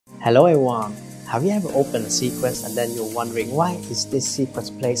Hello everyone! Have you ever opened a sequence and then you're wondering why is this sequence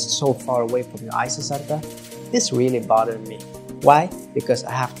placed so far away from your Isocenter? This really bothered me. Why? Because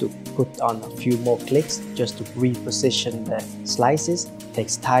I have to put on a few more clicks just to reposition the slices. It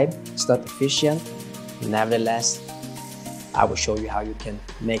takes time, it's not efficient. Nevertheless, I will show you how you can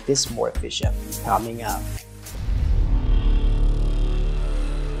make this more efficient coming up.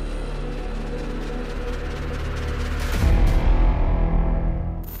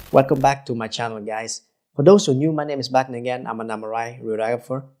 Welcome back to my channel, guys. For those who are new, my name is Back again. I'm a Samurai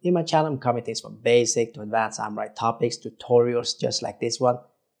videographer. In my channel, I'm covering things from basic to advanced samurai topics, tutorials just like this one.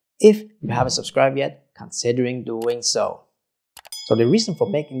 If you haven't subscribed yet, considering doing so. So the reason for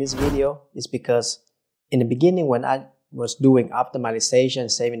making this video is because in the beginning when I was doing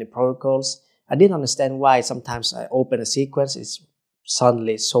optimization, saving the protocols, I didn't understand why sometimes I open a sequence, it's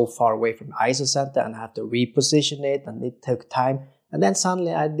suddenly so far away from Isocenter and I have to reposition it and it took time. And then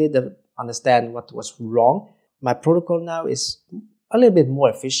suddenly I did understand what was wrong. My protocol now is a little bit more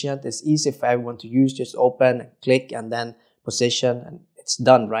efficient. It's easy for everyone to use. Just open, click, and then position, and it's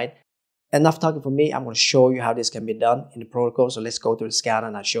done, right? Enough talking for me. I'm going to show you how this can be done in the protocol. So let's go to the scanner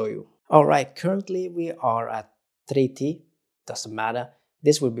and I'll show you. All right, currently we are at 3T. Doesn't matter.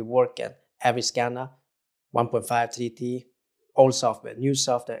 This will be working every scanner, 1.5, 3T, old software, new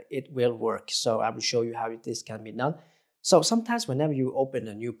software, it will work. So I will show you how this can be done. So sometimes whenever you open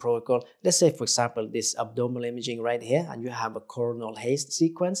a new protocol, let's say for example this abdominal imaging right here, and you have a coronal haze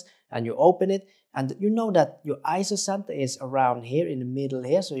sequence and you open it and you know that your Isocenter is around here in the middle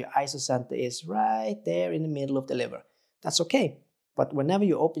here. So your Isocenter is right there in the middle of the liver. That's okay. But whenever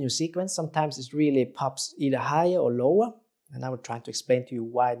you open your sequence, sometimes it really pops either higher or lower. And I will try to explain to you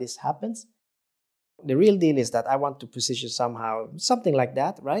why this happens. The real deal is that I want to position somehow, something like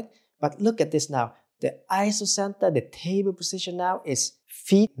that, right? But look at this now. The Isocenter, the table position now is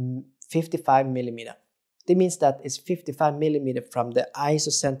 55 millimeter. That means that it's 55 millimeter from the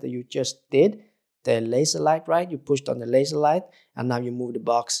Isocenter you just did, the laser light, right? You pushed on the laser light and now you move the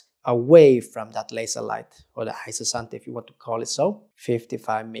box away from that laser light or the Isocenter, if you want to call it so,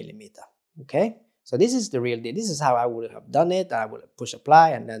 55 millimeter. Okay? So this is the real deal. This is how I would have done it. I would push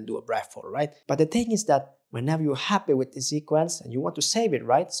apply and then do a breath hold, right? But the thing is that whenever you're happy with the sequence and you want to save it,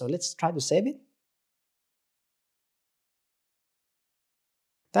 right? So let's try to save it.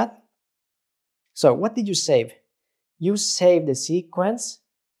 That. So what did you save? You saved the sequence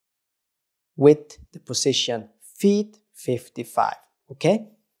with the position feet 55. Okay?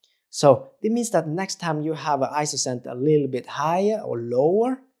 So it means that next time you have an Isocenter a little bit higher or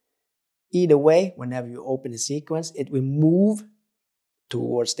lower, either way, whenever you open the sequence, it will move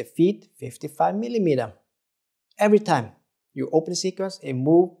towards the feet 55 millimeter. Every time you open the sequence, it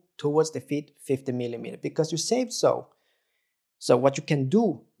moves towards the feet 50 millimeter because you saved so. So what you can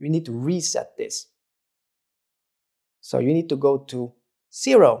do, you need to reset this. So you need to go to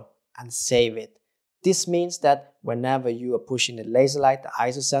 0 and save it. This means that whenever you are pushing the laser light, the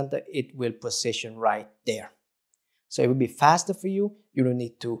Isocenter, it will position right there. So it will be faster for you. You don't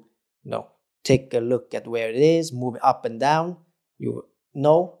need to take a look at where it is, move it up and down. You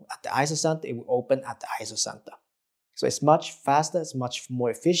know at the Isocenter, it will open at the Isocenter. So it's much faster, it's much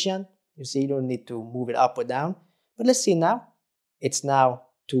more efficient. You see, you don't need to move it up or down. But let's see now. It's now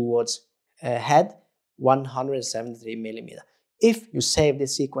towards head 173 millimeter. If you save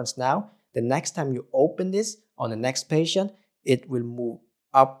this sequence now, the next time you open this on the next patient, it will move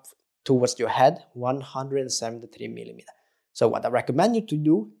up towards your head 173 millimeter. So what I recommend you to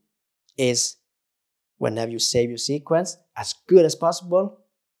do is whenever you save your sequence, as good as possible,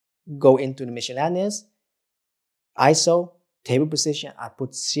 go into the miscellaneous, ISO, table position, I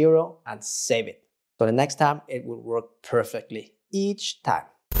put 0 and save it. So the next time it will work perfectly each time.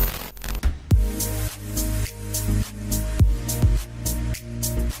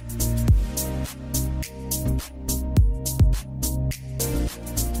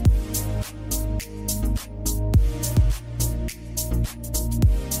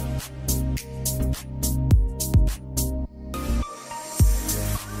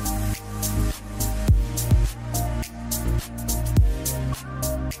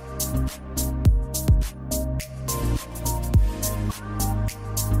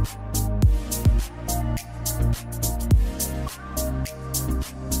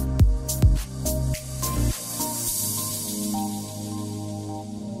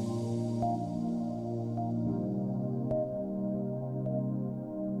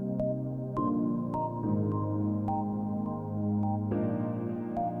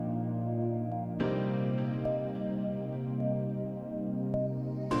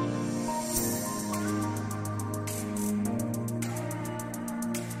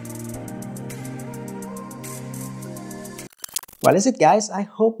 Well, that's it guys. I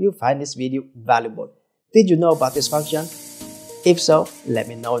hope you find this video valuable. Did you know about this function? If so, let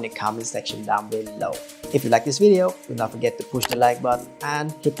me know in the comment section down below. If you like this video, do not forget to push the like button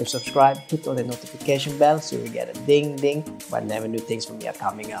and hit the subscribe, hit on the notification bell so you get a ding ding whenever new things from me are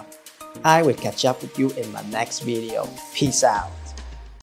coming up. I will catch up with you in my next video. Peace out.